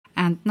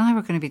And now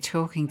we're going to be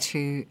talking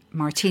to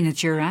Martina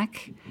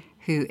Durack,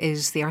 who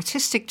is the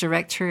Artistic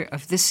Director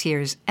of this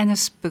year's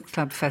Ennis Book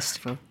Club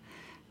Festival.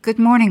 Good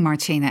morning,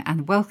 Martina,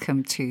 and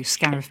welcome to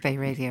Scariff Bay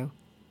Radio.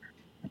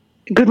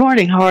 Good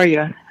morning, how are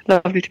you?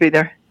 Lovely to be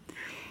there.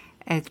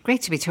 It's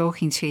great to be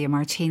talking to you,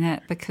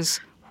 Martina,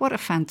 because what a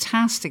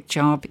fantastic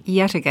job,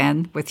 yet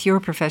again, with your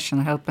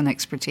professional help and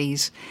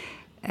expertise,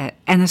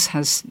 Ennis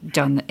has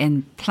done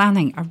in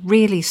planning a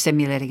really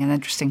stimulating and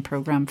interesting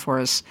programme for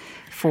us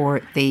for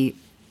the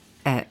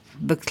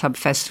Book Club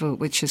Festival,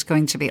 which is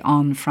going to be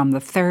on from the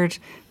 3rd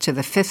to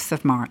the 5th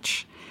of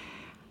March.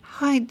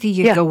 How do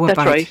you go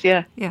about? That's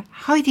right, yeah.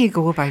 How do you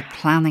go about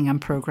planning and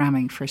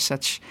programming for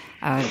such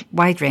a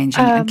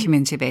wide-ranging and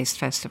community-based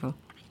festival?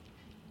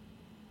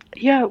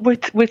 Yeah,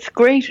 with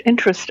great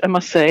interest, I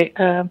must say.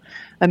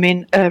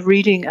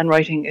 Reading and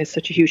writing is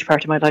such a huge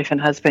part of my life and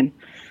has been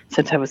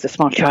since I was a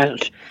small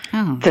child,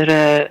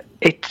 that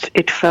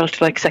it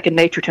felt like second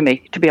nature to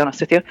me, to be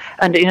honest with you.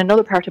 And in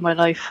another part of my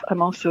life,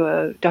 I'm also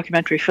a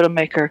documentary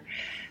filmmaker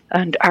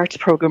and arts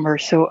programmer.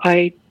 So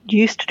I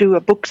used to do a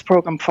books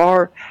program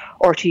for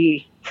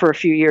RTE for a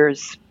few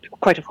years,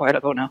 quite a while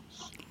ago now.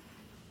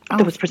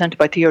 That was presented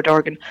by Theo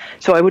Dorgan.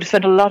 So I would have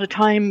spent a lot of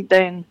time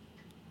then,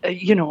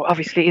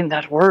 obviously in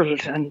that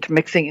world and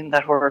mixing in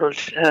that world.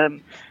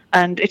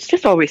 And it's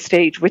just always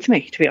stayed with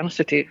me, to be honest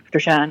with you,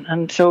 Dershan.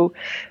 And so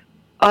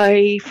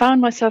I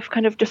found myself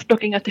kind of just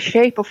looking at the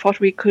shape of what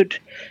we could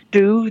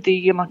do,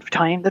 the amount of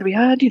time that we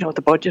had,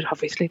 the budget,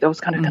 obviously,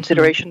 those kind of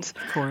considerations.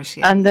 Of course,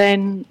 yeah. And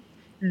then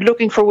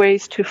looking for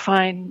ways to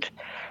find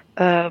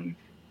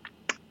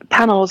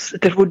panels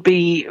that would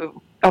be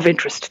of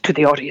interest to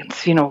the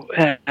audience,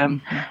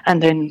 and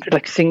then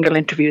like single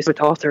interviews with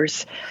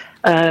authors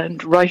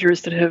and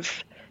writers that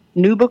have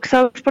new books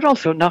out, but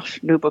also not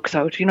new books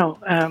out,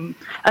 and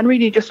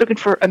really just looking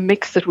for a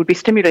mix that would be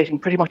stimulating,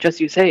 pretty much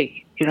as you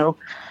say,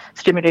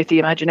 stimulate the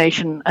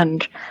imagination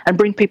and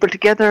bring people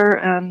together.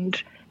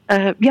 And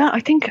I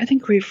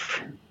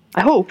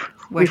hope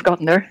we've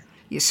gotten there.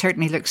 It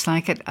certainly looks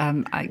like it.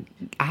 I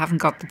haven't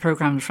got the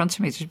programme in front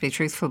of me, to be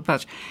truthful,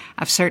 but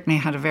I've certainly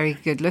had a very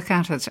good look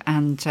at it.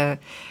 And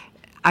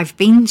I've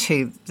been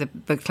to the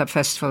Book Club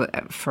Festival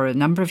for a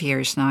number of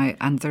years now,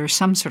 and there are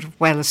some sort of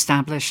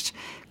well-established,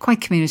 quite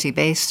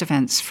community-based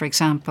events. For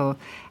example,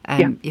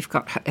 you've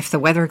got, if the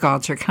weather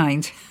gods are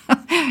kind,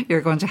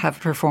 you're going to have a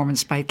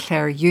performance by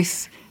Clare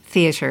Youth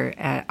Theatre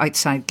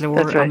outside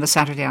Glore on the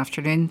Saturday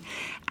afternoon,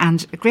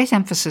 and a great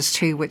emphasis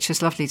too, which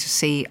is lovely to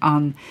see,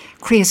 on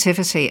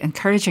creativity,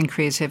 encouraging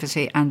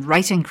creativity and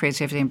writing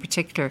creativity in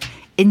particular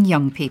in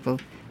young people.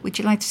 Would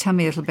you like to tell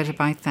me a little bit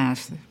about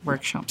that,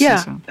 workshops?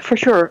 Yeah, and so? For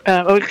sure.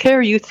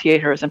 Clare Youth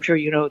Theatre, as I'm sure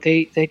you know,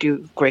 they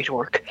do great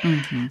work.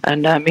 Mm-hmm.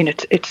 And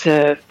it's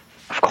a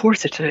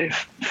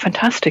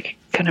fantastic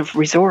kind of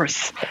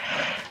resource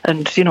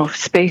and,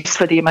 space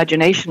for the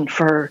imagination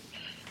for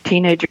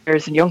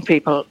teenagers and young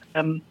people.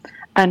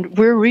 And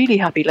we're really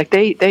happy, like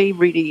they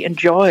really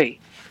enjoy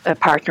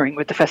partnering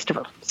with the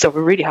festival. So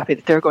we're really happy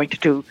that they're going to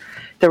do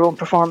their own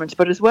performance.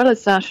 But as well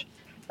as that,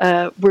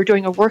 we're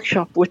doing a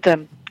workshop with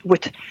them,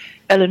 with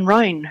Ellen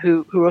Ryan,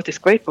 who wrote this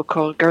great book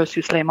called Girls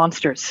Who Slay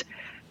Monsters,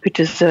 which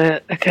is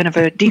a kind of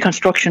a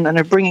deconstruction and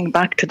a bringing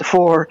back to the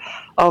fore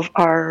of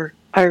our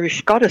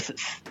Irish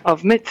goddesses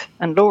of myth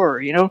and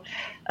lore,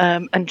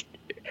 and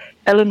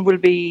Ellen will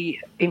be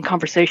in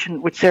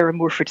conversation with Sarah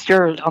Moore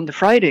Fitzgerald on the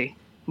Friday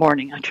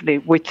morning, actually,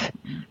 with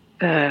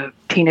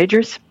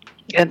teenagers,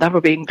 and that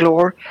will be in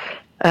Glore.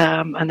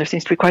 And there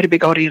seems to be quite a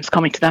big audience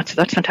coming to that, so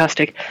that's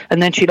fantastic.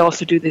 And then she'll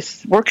also do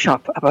this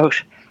workshop about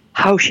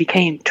how she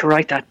came to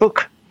write that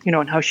book,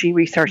 and how she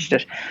researched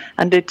it.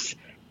 And it's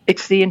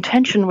the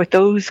intention with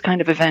those kind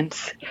of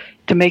events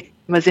to make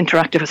them as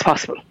interactive as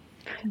possible.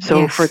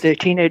 So for the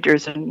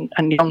teenagers and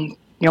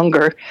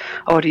younger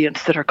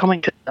audience that are coming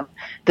to them,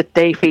 that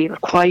they feel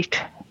quite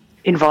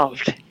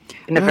involved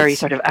in a very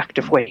sort of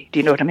active way. Do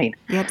you know what I mean?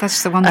 Yeah,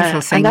 that's the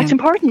wonderful thing. And that's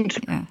important.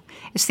 Yeah.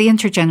 It's the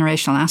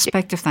intergenerational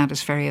aspect of that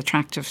is very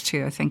attractive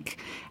too, I think.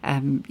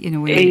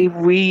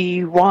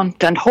 We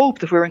want and hope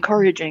that we're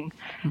encouraging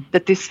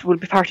that this will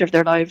be part of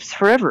their lives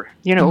forever,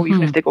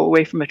 even if they go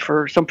away from it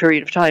for some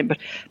period of time,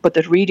 but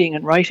that reading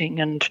and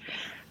writing and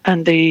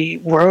the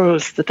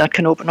worlds that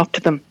can open up to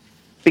them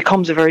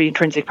becomes a very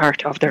intrinsic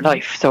part of their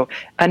life. So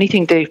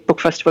anything the book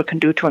festival can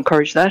do to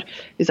encourage that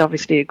is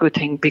obviously a good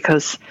thing,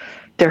 because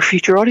they're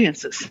future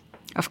audiences.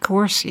 Of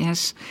course,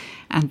 yes.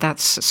 And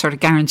that's sort of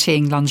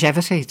guaranteeing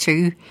longevity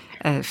to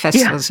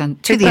festivals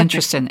and to the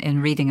interest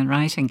in reading and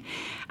writing.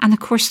 And of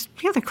course,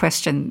 the other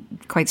question,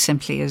 quite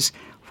simply, is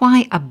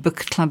why a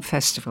book club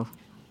festival?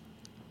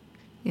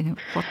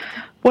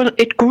 Well,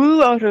 it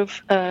grew out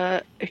of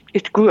a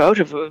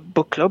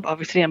book club,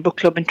 obviously, and book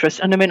club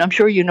interest. And I mean, I'm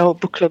sure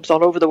book clubs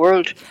all over the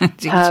world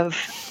have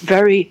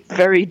very,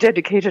 very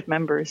dedicated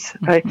members,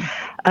 right?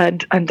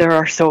 And there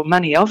are so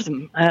many of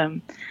them.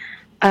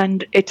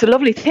 And it's a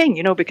lovely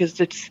thing, because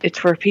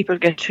it's where people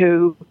get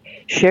to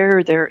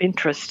share their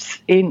interests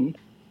in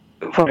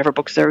whatever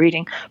books they're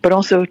reading, but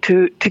also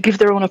to give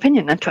their own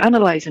opinion and to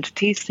analyse and to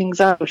tease things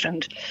out.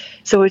 And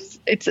so it's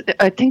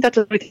I think that's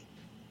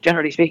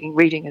generally speaking,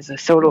 reading is a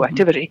solo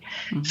activity.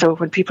 Mm-hmm. So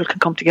when people can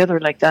come together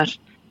like that,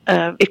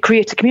 it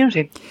creates a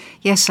community.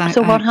 Yes.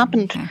 What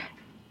happened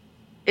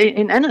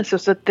in Ennis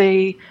was that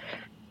the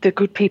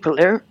good people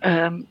there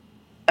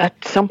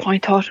at some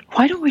point thought,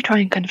 why don't we try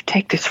and kind of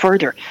take this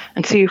further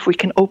and see if we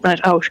can open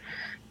it out?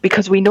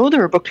 Because we know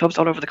there are book clubs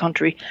all over the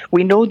country.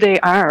 We know they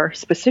are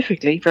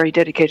specifically very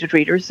dedicated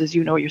readers, as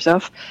you know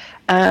yourself.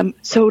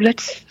 So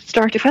let's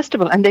start a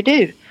festival. And they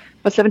did.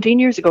 But 17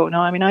 years ago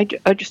now, I mean,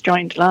 I just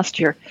joined last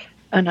year.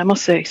 And I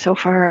must say, so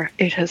far,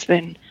 it has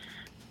been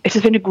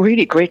a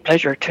really great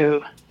pleasure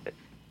to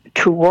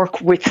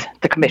work with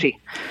the committee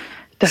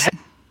that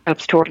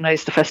helps to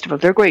organise the festival.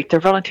 They're great. They're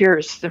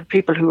volunteers. They're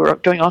people who are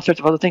doing all sorts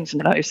of other things in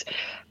their lives,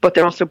 but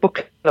they're also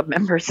book club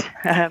members.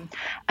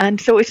 And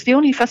so it's the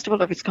only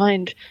festival of its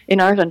kind in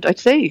Ireland, I'd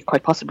say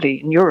quite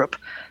possibly in Europe,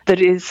 that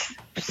is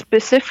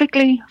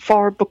specifically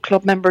for book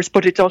club members,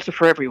 but it's also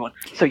for everyone.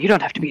 So you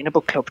don't have to be in a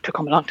book club to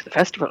come along to the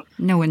festival.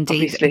 No, indeed.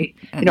 Obviously,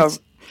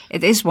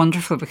 it is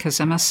wonderful because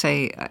I must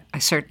say I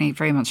certainly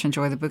very much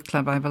enjoy the book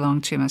club I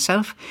belong to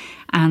myself.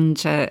 And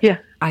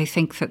I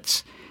think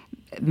that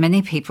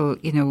many people,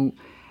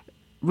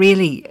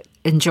 really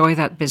enjoy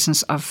that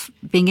business of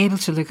being able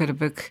to look at a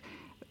book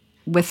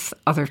with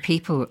other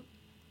people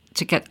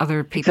to get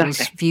other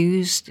people's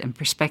views and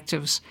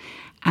perspectives.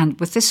 And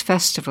with this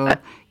festival,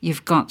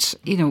 you've got,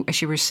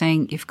 as you were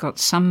saying, you've got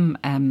some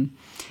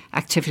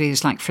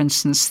activities like, for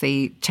instance,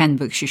 the 10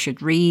 books you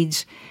should read.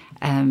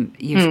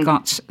 You've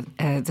got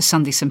the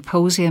Sunday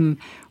Symposium,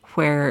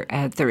 where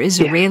there is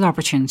a real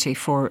opportunity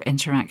for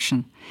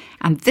interaction.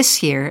 And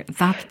this year,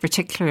 that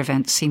particular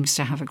event seems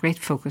to have a great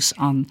focus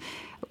on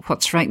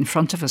what's right in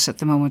front of us at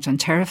the moment and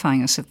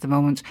terrifying us at the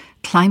moment,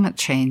 climate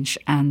change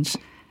and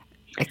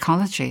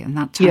ecology and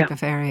that type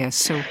of area.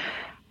 So,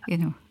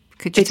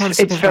 could you tell us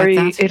a bit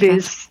about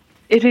that?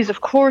 It is,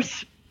 of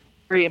course,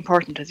 very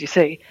important, as you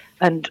say.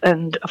 And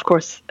of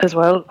course, as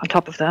well, on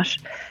top of that,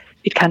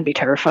 it can be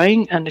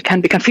terrifying and it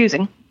can be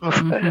confusing,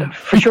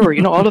 for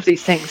sure, all of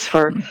these things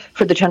for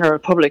the general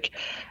public.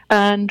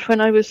 And when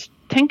I was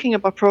thinking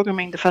about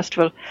programming the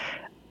festival,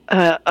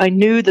 I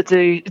knew that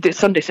the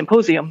Sunday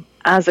Symposium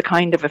as a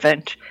kind of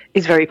event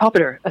is very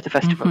popular at the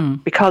festival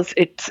because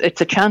it's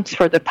a chance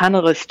for the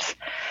panellists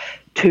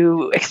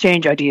to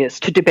exchange ideas,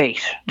 to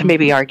debate, to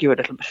maybe argue a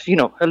little bit,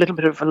 a little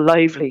bit of a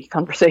lively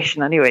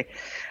conversation anyway.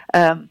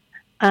 And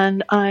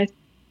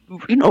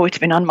it's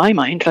been on my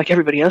mind, like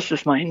everybody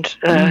else's mind,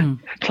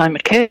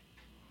 climate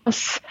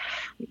chaos,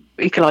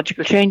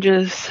 ecological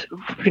changes,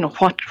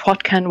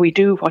 what can we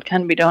do, what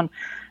can be done,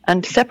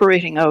 and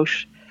separating out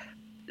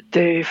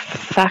the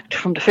fact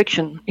from the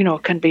fiction,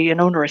 can be an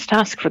onerous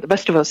task for the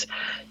best of us.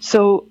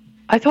 So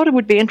I thought it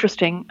would be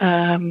interesting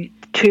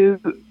to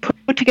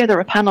put together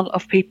a panel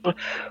of people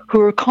who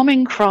are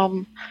coming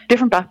from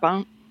different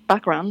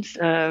backgrounds,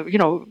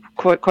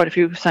 quite a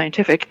few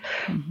scientific,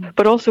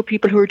 but also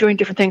people who are doing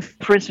different things.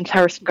 For instance,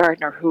 Harrison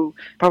Gardner, who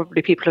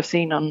probably people have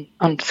seen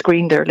on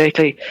screen there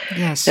lately,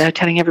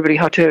 telling everybody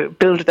how to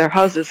build their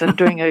houses and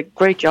doing a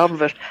great job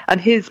of it. And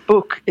his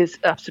book is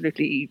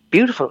absolutely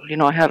beautiful.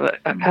 I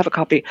have a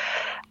copy,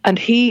 and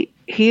he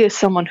is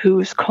someone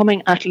who's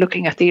coming at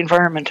looking at the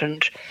environment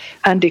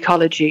and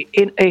ecology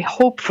in a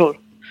hopeful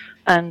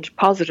and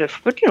positive,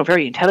 but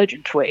very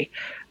intelligent way,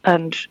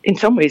 and in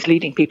some ways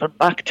leading people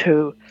back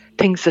to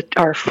things that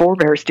our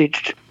forebears did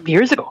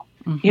years ago.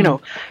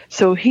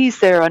 So he's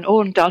there, and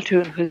Owen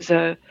Daltoon, who's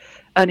an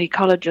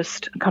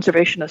ecologist,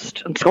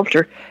 conservationist and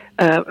sculptor,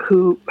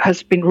 who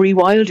has been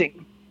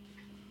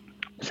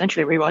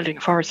essentially rewilding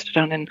a forest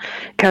down in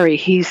Kerry.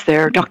 He's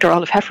there. Dr.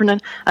 Olive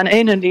Heffernan and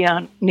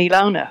Éanna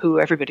Níl-Eanna, who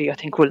everybody I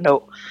think will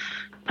know,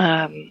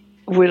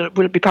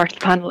 will be part of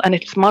the panel, and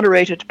it's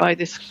moderated by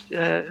this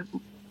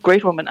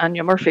great woman,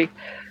 Anya Murphy,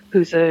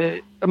 who's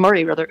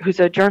who's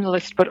a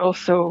journalist, but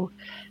also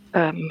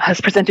has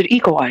presented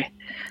EcoEye.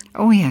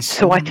 Oh yes.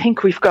 So I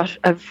think we've got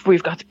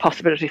the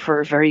possibility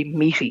for a very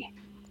meaty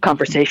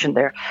conversation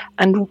there,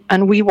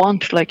 and we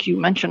want, like you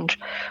mentioned,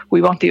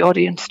 we want the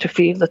audience to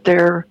feel that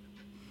they're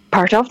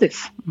part of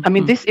this. I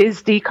mean, this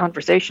is the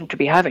conversation to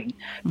be having,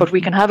 but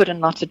we can have it in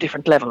lots of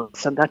different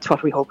levels, and that's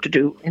what we hope to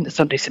do in the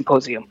Sunday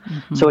Symposium.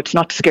 So it's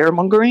not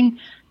scaremongering,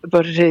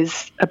 but it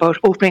is about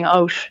opening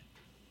out,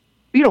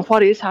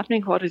 what is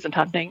happening, what isn't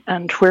happening,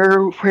 and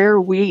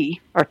where we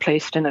are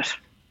placed in it.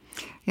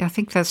 Yeah, I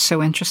think that's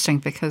so interesting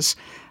because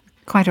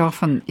quite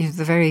often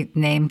the very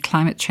name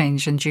climate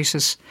change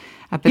induces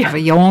a bit of a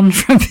yawn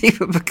from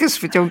people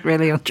because we don't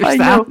really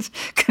understand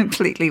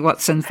completely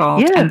what's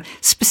involved and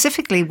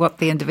specifically what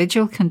the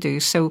individual can do.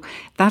 So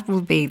that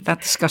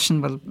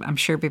discussion will, I'm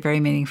sure, be very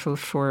meaningful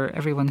for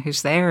everyone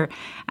who's there.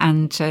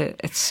 And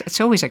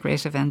it's always a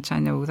great event, I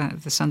know,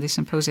 that the Sunday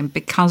Symposium,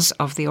 because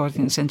of the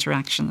audience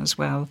interaction as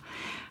well.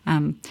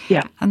 And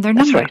there are a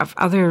number of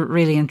other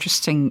really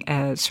interesting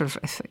sort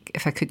of,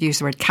 if I could use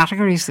the word,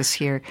 categories this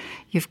year.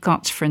 You've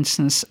got, for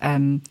instance,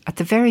 at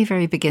the very,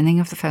 very beginning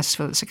of the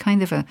festival, it's a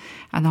kind of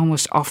an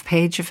almost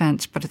off-page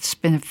event, but it's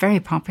been very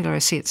popular. I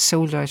see it's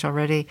sold out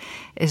already,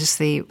 is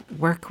the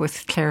work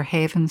with Clare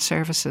Haven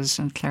Services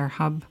and Clare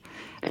Hub.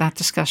 That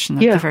discussion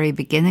at the very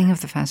beginning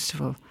of the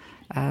festival.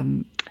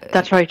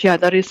 That's right. Yeah,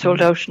 that is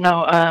sold out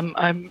now.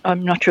 I'm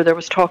not sure. There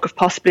was talk of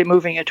possibly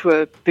moving it to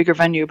a bigger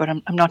venue, but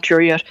I'm not sure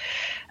yet.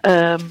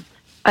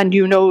 And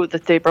you know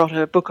that they brought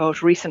a book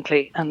out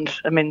recently, and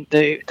I mean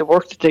the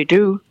work that they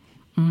do,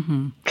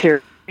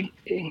 clearly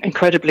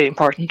incredibly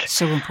important.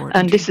 So important.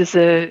 And this is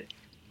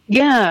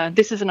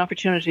an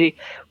opportunity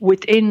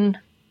within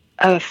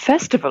a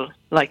festival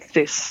like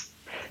this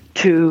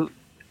to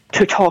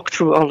talk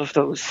through all of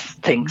those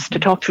things, to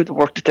talk through the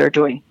work that they're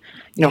doing,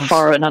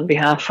 for and on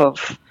behalf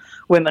of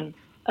women,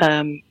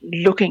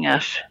 looking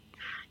at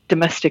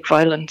domestic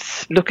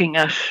violence, looking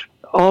at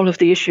all of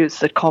the issues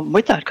that come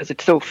with that, because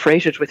it's so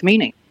freighted with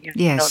meaning. You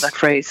know that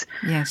phrase.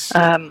 Yes.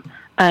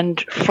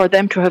 And for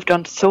them to have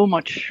done so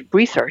much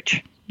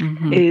research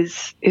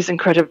is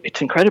incredible.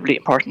 It's incredibly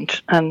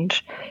important, and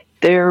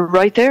they're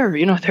right there.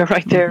 They're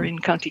right there in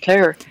County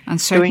Clare, and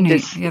certainly, doing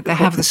this. They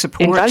have the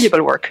support.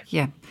 Invaluable work.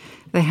 Yeah.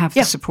 They have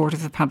the support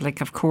of the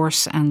public, of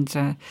course,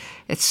 and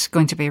it's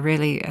going to be a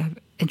really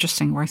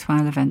interesting,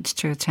 worthwhile event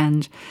to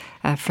attend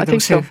for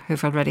those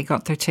who've already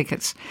got their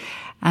tickets.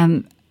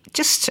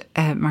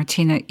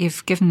 Martina,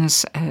 you've given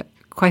us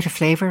quite a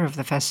flavour of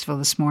the festival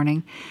this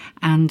morning,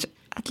 and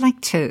I'd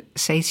like to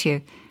say to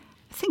you,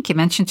 I think you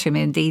mentioned to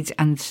me indeed,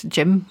 and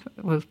Jim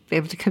will be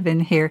able to come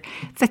in here,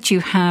 that you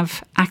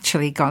have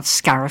actually got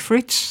Scariff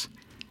roots.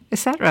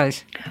 Is that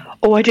right?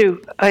 Oh, I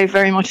do. I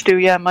very much do,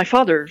 yeah. My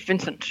father,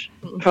 Vincent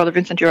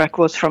Durack,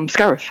 was from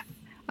Scariff.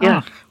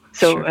 Yeah.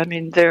 So, sure. I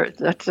mean,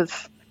 that's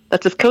as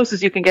close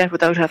as you can get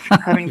without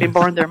having been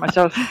born there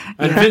myself.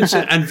 And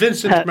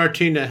Vincent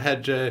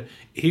Martina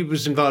he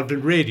was involved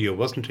in radio,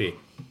 wasn't he?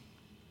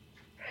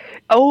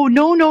 Oh,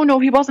 no,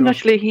 he wasn't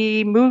actually.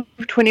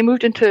 When he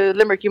moved into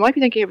Limerick, you might be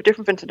thinking of a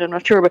different Vincent, I'm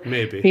not sure, but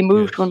maybe he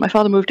moved, when my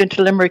father moved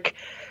into Limerick,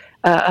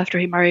 after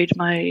he married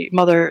my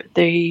mother,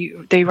 they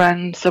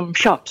ran some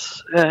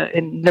shops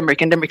in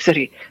Limerick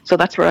City. So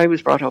that's where I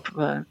was brought up,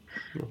 right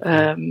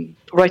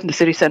in the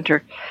city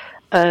centre.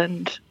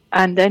 And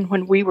then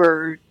when we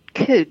were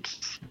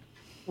kids,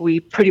 we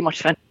pretty much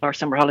spent our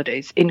summer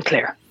holidays in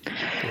Clare.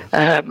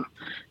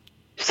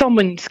 Some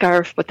in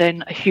Scariff, but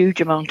then a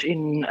huge amount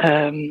in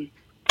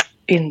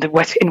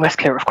West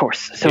Clare, of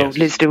course. So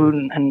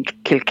Lisdoon and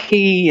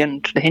Kilkee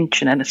and the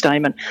Hinch and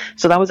Ennisdiamond.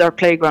 So that was our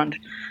playground.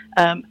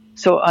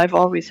 So I've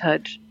always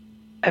had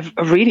a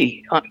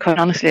really, quite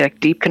honestly,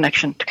 deep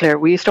connection to Clare.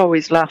 We used to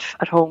always laugh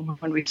at home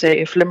when we'd say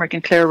if Limerick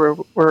and Clare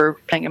were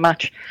playing a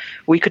match,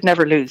 we could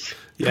never lose.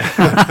 Yeah.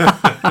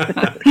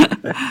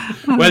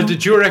 Well, the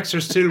Durecks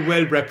are still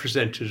well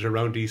represented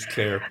around East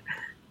Clare.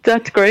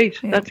 That's great.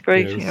 Yeah. That's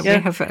great. Yeah. We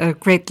have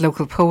great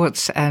local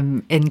poets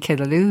in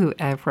Killaloe,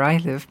 where I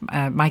live,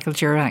 Michael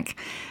Durack.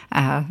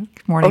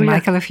 Good morning,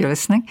 Michael, if you're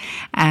listening.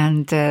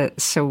 And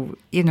so,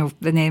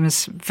 the name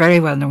is very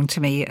well known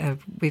to me.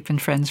 We've been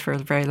friends for a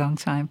very long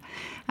time.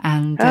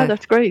 And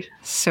that's great.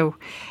 So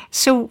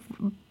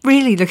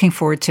really looking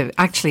forward to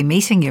actually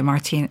meeting you,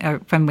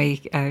 Martina, when we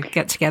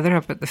get together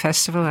up at the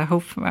festival. I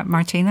hope,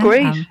 Martina.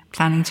 Great. I'm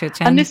planning to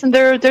attend. And listen,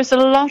 there's a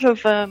lot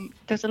of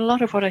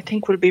what I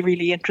think will be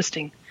really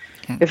interesting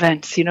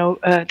events.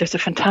 There's a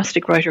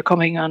fantastic writer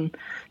coming on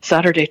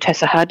Saturday,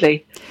 Tessa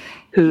Hadley,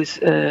 who's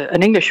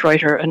an English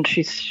writer, and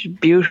she's a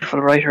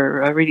beautiful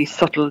writer, a really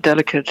subtle,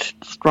 delicate,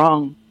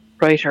 strong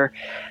writer,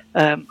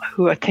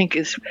 who I think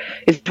is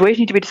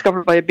waiting to be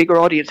discovered by a bigger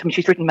audience. I mean,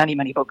 she's written many,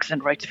 many books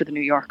and writes for the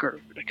New Yorker,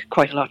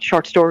 quite a lot,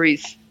 short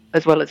stories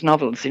as well as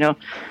novels,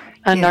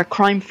 and our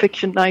crime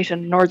fiction night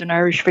and Northern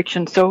Irish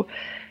fiction. So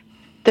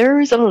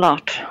there's a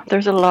lot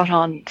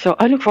on. So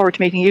I look forward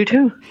to meeting you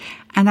too.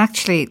 And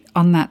actually,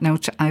 on that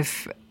note,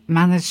 I've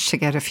managed to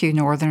get a few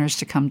Northerners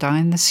to come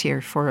down this year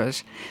for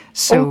it.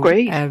 So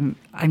great.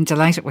 I'm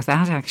delighted with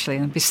that, actually.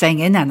 And I'll be staying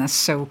in Ennis,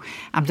 so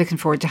I'm looking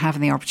forward to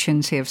having the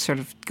opportunity of sort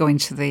of going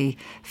to the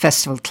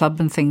festival club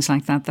and things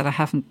like that I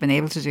haven't been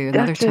able to do in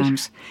other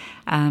times.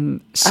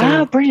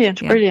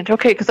 Brilliant.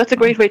 Okay, because that's a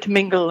great way to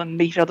mingle and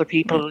meet other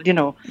people, in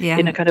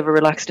a kind of a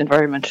relaxed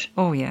environment.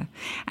 Oh, yeah.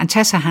 And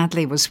Tessa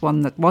Hadley was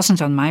one that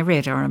wasn't on my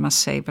radar, I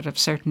must say, but I've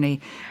certainly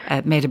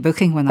made a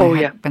booking when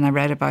I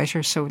read about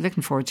her. So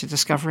looking forward to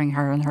discovering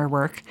her and her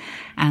work.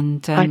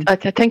 And I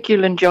think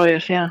you'll enjoy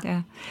it, yeah.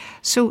 Yeah.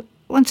 So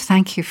I want to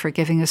thank you for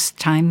giving us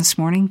time this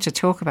morning to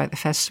talk about the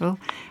festival,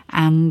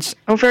 and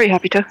I'm very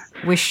happy to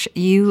wish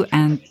you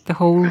and the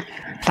whole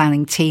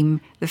planning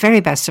team the very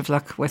best of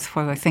luck with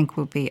what I think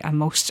will be a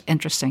most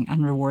interesting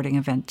and rewarding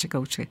event to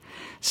go to.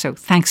 So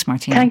thanks,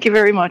 Martina. Thank you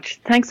very much.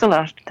 Thanks a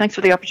lot. Thanks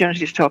for the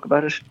opportunity to talk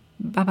about it.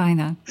 Bye-bye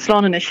now.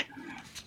 Slán Anish.